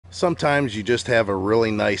Sometimes you just have a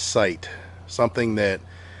really nice site, something that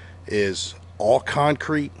is all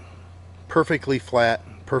concrete, perfectly flat,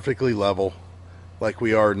 perfectly level, like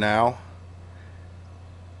we are now,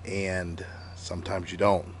 and sometimes you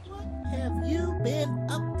don't. What have you been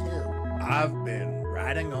up to? I've been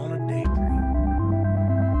riding on a daydream.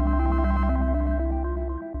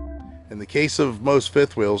 In the case of most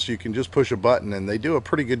fifth wheels, you can just push a button and they do a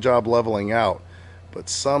pretty good job leveling out, but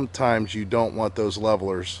sometimes you don't want those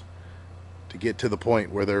levelers to get to the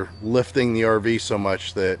point where they're lifting the RV so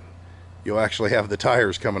much that you'll actually have the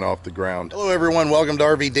tires coming off the ground. Hello everyone, welcome to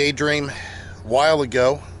RV Daydream.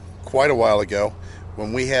 Quite a while ago,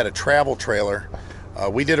 when we had a travel trailer,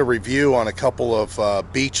 we did a review on a couple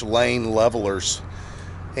of Beech lane levelers,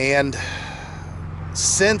 and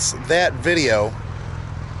since that video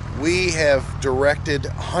we have directed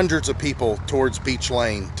hundreds of people towards Beech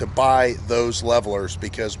Lane to buy those levelers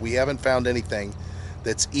because we haven't found anything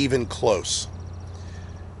that's even close.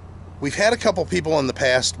 We've had a couple people in the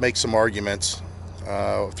past make some arguments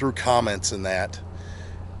through comments and that.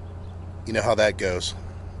 You know how that goes.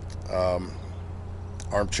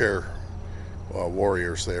 Armchair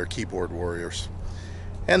warriors there, keyboard warriors.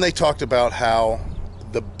 And they talked about how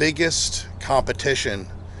the biggest competition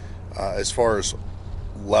as far as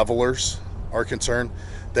levelers are concerned,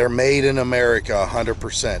 they're made in America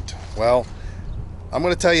 100%. Well, I'm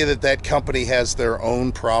going to tell you that that company has their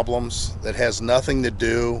own problems that has nothing to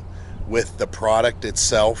do with the product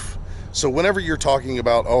itself. So whenever you're talking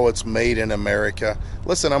about, oh, it's made in America,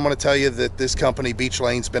 listen, I'm going to tell you that this company, Beech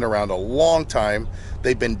Lane's been around a long time.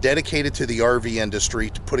 They've been dedicated to the RV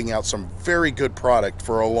industry, to putting out some very good product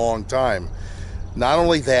for a long time. Not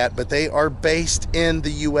only that, but they are based in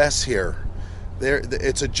the US here.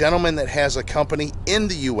 It's a gentleman that has a company in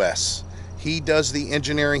the US. He does the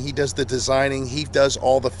engineering, he does the designing, he does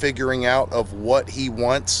all the figuring out of what he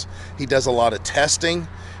wants. He does a lot of testing,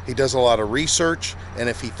 he does a lot of research, and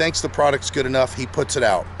if he thinks the product's good enough, he puts it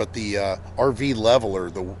out. But the RV leveler,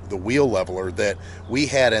 the wheel leveler that we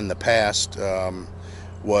had in the past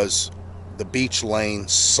was the Beech Lane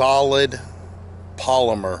solid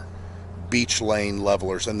polymer Beech Lane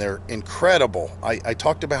levelers, and they're incredible. I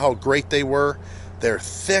talked about how great they were. They're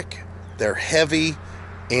thick, they're heavy,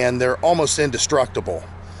 and they're almost indestructible.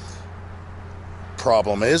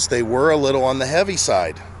 Problem is, they were a little on the heavy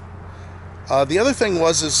side. The other thing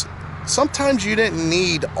is sometimes you didn't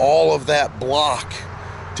need all of that block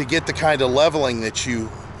to get the kind of leveling that you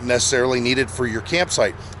necessarily needed for your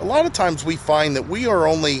campsite. A lot of times we find that we are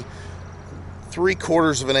only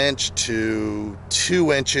 3/4 of an inch to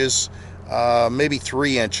 2 inches, maybe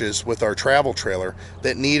 3 inches with our travel trailer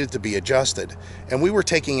that needed to be adjusted. And we were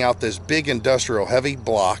taking out this big industrial heavy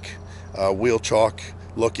block, wheel chalk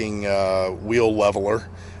looking wheel leveler,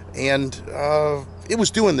 and it was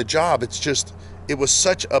doing the job. It's just, it was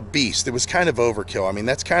such a beast. It was kind of overkill. I mean,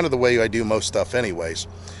 that's kind of the way I do most stuff anyways.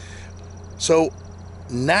 So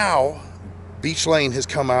now Beech Lane has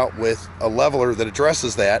come out with a leveler that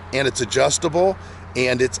addresses that, and it's adjustable,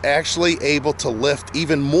 and it's actually able to lift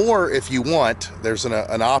even more if you want. There's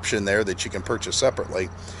an option there that you can purchase separately.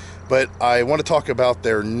 But I want to talk about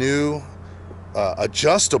their new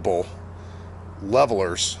adjustable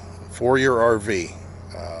levelers for your RV.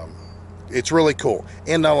 It's really cool.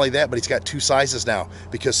 And not only that, but it's got 2 sizes now,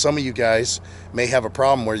 because some of you guys may have a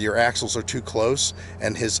problem where your axles are too close,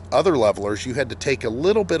 and his other levelers, you had to take a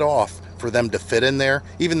little bit off for them to fit in there.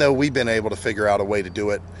 Even though we've been able to figure out a way to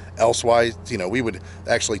do it elsewise, you know, we would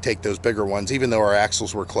actually take those bigger ones, even though our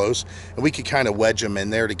axles were close, and we could kind of wedge them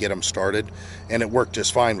in there to get them started, and it worked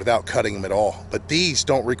just fine without cutting them at all. But these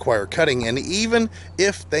don't require cutting, and even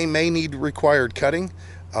if they may need required cutting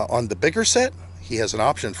on the bigger set, he has an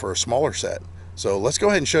option for a smaller set. So let's go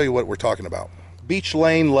ahead and show you what we're talking about. Beech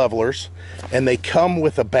Lane levelers, and they come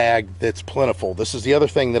with a bag that's plentiful. This is the other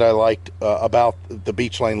thing that I liked about the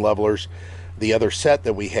Beech Lane levelers, the other set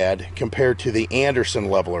that we had, compared to the Anderson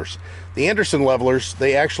levelers. The Anderson levelers,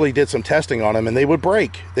 they actually did some testing on them, and they would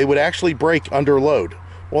break. They would actually break under load.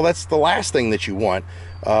 Well, that's the last thing that you want.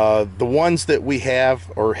 The ones that we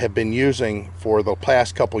have or have been using for the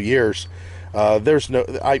past couple years, there's no,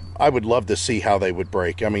 I would love to see how they would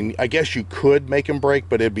break. I mean, I guess you could make them break,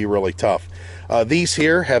 but it'd be really tough. These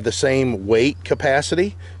here have the same weight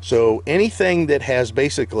capacity, so anything that has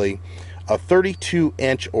basically a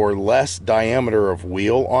 32-inch or less diameter of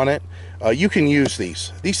wheel on it, you can use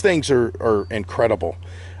these. These things are incredible.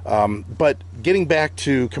 But getting back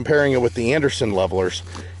to comparing it with the Anderson levelers,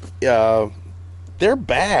 their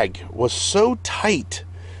bag was so tight,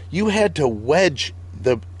 you had to wedge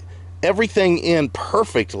everything in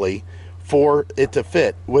perfectly for it to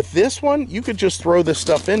fit. With this one, you could just throw this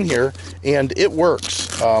stuff in here and it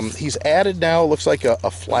works. He's added now, looks like a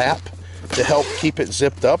flap to help keep it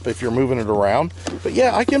zipped up if you're moving it around. But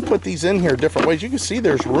yeah, I can put these in here different ways. You can see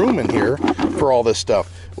there's room in here for all this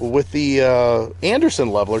stuff. With the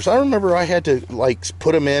Anderson levelers, I remember I had to like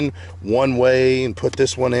put them in one way and put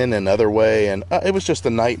this one in another way, and it was just a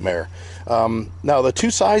nightmare. Now the two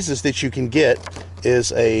sizes that you can get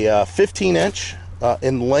is a 15-inch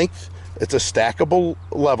in length. It's a stackable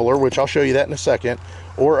leveler, which I'll show you that in a second,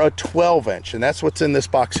 or a 12-inch, and that's what's in this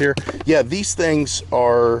box here. Yeah, these things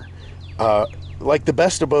are like the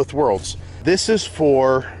best of both worlds. This is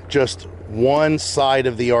for just one side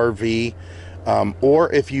of the RV,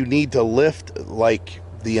 or if you need to lift like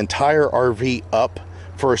the entire RV up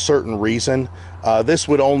for a certain reason. This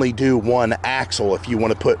would only do one axle if you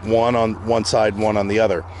want to put one on one side, one on the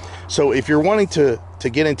other. So if you're wanting to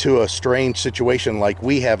get into a strange situation like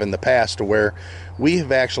we have in the past, to where we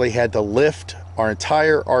have actually had to lift our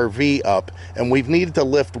entire RV up and we've needed to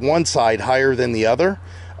lift one side higher than the other,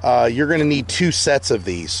 you're going to need two sets of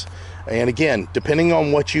these. And again, depending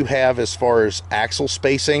on what you have as far as axle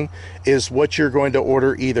spacing is what you're going to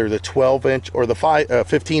order, either the 12-inch or the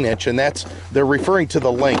 15-inch, and they're referring to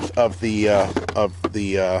the length of the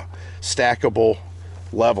stackable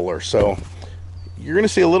leveler. So you're going to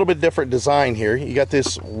see a little bit different design here. You got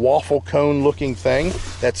this waffle cone looking thing.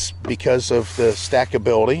 That's because of the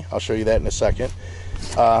stackability. I'll show you that in a second.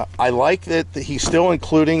 I like that he's still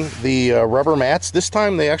including the rubber mats. This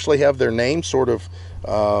time they actually have their name sort of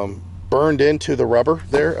burned into the rubber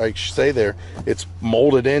there. I should say there, it's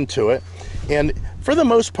molded into it. And for the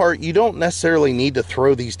most part, you don't necessarily need to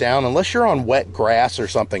throw these down unless you're on wet grass or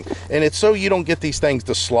something. And it's so you don't get these things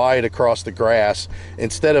to slide across the grass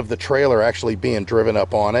instead of the trailer actually being driven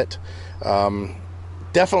up on it.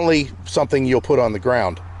 Definitely something you'll put on the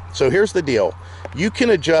ground. So here's the deal. You can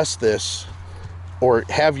adjust this or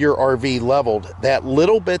have your RV leveled. That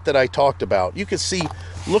little bit that I talked about, you can see,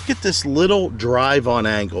 look at this little drive on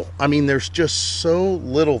angle. I mean, there's just so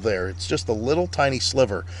little there. It's just a little tiny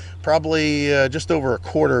sliver, probably just over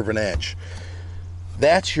 1/4 of an inch.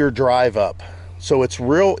 That's your drive up. So it's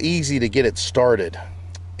real easy to get it started.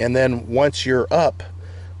 And then once you're up,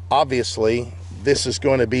 obviously this is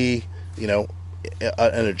going to be, you know,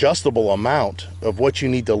 an adjustable amount of what you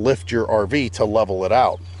need to lift your RV to level it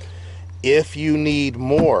out. If you need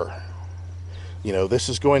more, you know, this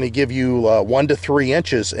is going to give you 1 to 3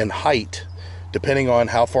 inches in height, depending on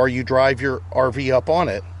how far you drive your RV up on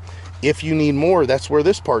it. If you need more, that's where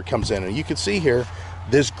this part comes in. And you can see here,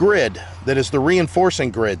 this grid that is the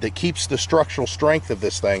reinforcing grid that keeps the structural strength of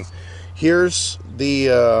this thing. Here's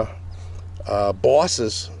the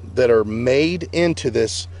bosses that are made into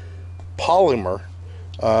this polymer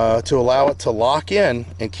to allow it to lock in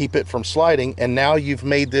and keep it from sliding. And now you've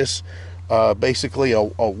made this basically a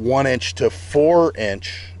 1-inch to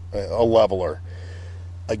 4-inch a leveler.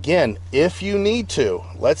 Again, if you need to,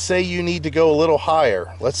 let's say you need to go a little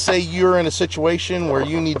higher. Let's say you're in a situation where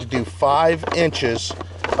you need to do 5 inches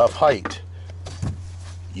of height.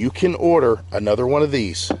 You can order another one of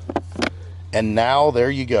these. And now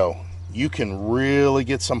there you go. You can really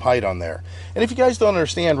get some height on there. And if you guys don't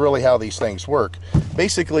understand really how these things work,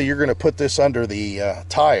 basically you're going to put this under the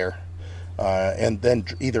tire and then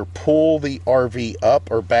either pull the RV up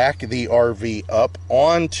or back the RV up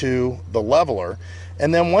onto the leveler.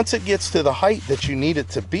 And then once it gets to the height that you need it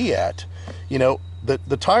to be at, you know,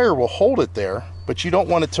 the tire will hold it there, but you don't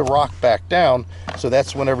want it to rock back down. So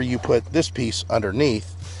that's whenever you put this piece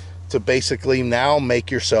underneath to basically now make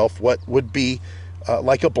yourself what would be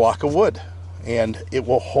like a block of wood, and it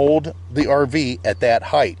will hold the RV at that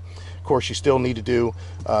height. Of course, you still need to do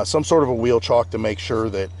some sort of a wheel chalk to make sure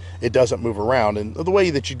that it doesn't move around. And the way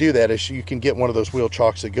that you do that is you can get one of those wheel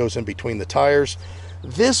chalks that goes in between the tires.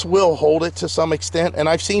 This will hold it to some extent, and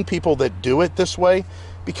I've seen people that do it this way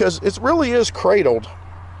because it really is cradled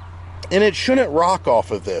and it shouldn't rock off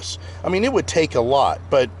of this. I mean, it would take a lot,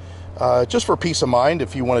 but just for peace of mind,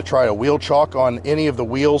 if you want to try a wheel chalk on any of the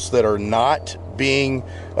wheels that are not being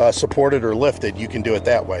supported or lifted, you can do it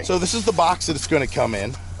that way. So this is the box that it's going to come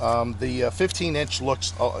in. The 15-inch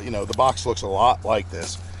looks, you know, the box looks a lot like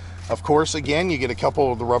this. Of course, again, you get a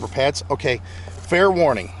couple of the rubber pads. Okay, fair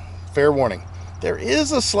warning, fair warning. There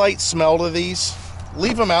is a slight smell to these.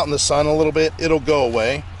 Leave them out in the sun a little bit, it'll go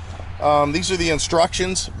away. These are the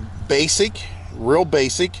instructions, basic, real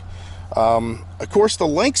basic. Of course, the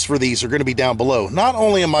links for these are going to be down below. Not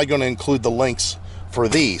only am I going to include the links for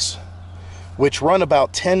these, which run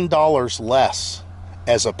about $10 less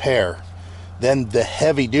as a pair than the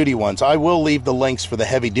heavy duty ones, I will leave the links for the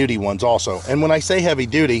heavy duty ones also. And when I say heavy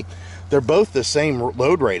duty, they're both the same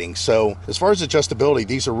load rating. So as far as adjustability,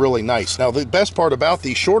 these are really nice. Now, the best part about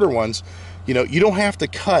these shorter ones, you know, you don't have to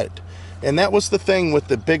cut. And that was the thing with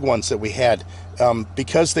the big ones that we had.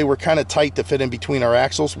 Because they were kind of tight to fit in between our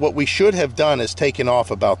axles, what we should have done is taken off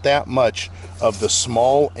about that much of the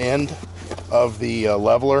small end of the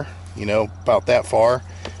leveler, you know, about that far,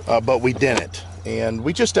 but we didn't. And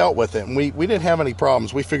we just dealt with it, and we didn't have any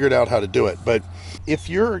problems. We figured out how to do it. But if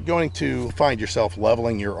you're going to find yourself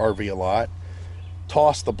leveling your RV a lot,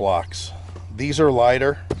 toss the blocks. These are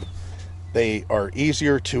lighter. They are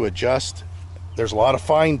easier to adjust. There's a lot of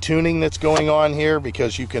fine tuning that's going on here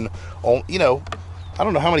because you can, you know, I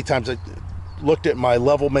don't know how many times I looked at my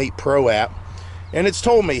LevelMate Pro app and it's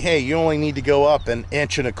told me, hey, you only need to go up 1.25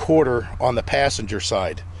 inches on the passenger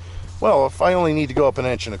side. Well, if I only need to go up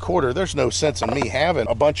 1.25 inches, there's no sense in me having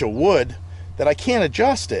a bunch of wood that I can't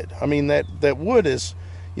adjust it. I mean, that wood is,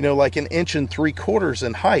 you know, like 1 3/4 inches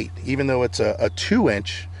in height, even though it's a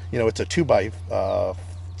 2-inch, you know, it's a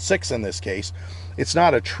 2x6 in this case. It's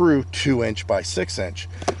not a true 2-inch by 6-inch,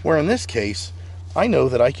 where in this case, I know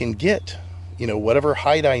that I can get, you know, whatever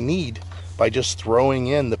height I need by just throwing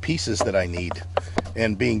in the pieces that I need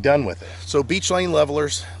and being done with it. So Beech Lane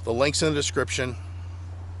levelers, the link's in the description.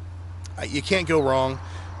 You can't go wrong.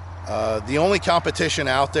 The only competition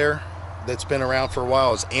out there that's been around for a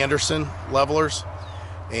while is Anderson levelers.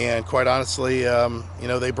 And quite honestly, you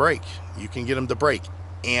know, they break. You can get them to break,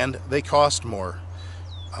 and they cost more.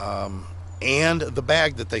 And the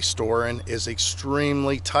bag that they store in is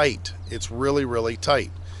extremely tight. It's really, really tight.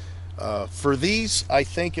 For these, I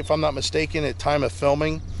think, if I'm not mistaken, at time of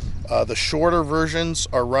filming, the shorter versions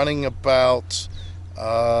are running about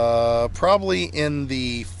probably in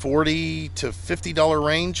the $40 to $50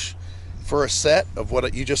 range for a set of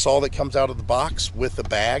what you just saw that comes out of the box with the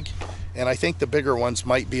bag. And I think the bigger ones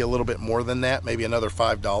might be a little bit more than that, maybe another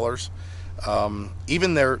 $5.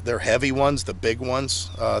 Even their heavy ones, the big ones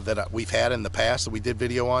that we've had in the past that we did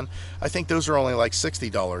video on, I think those are only like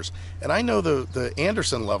 $60. And I know the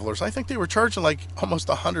Anderson levelers, I think they were charging like almost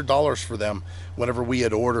 $100 for them whenever we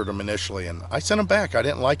had ordered them initially, and I sent them back. I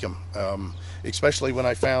didn't like them, especially when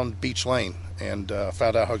I found Beech Lane and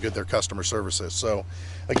found out how good their customer service is. So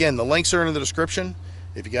again, the links are in the description.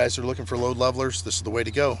 If you guys are looking for load levelers, this is the way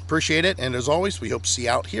to go. Appreciate it, and as always, we hope to see you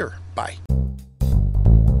out here. Bye.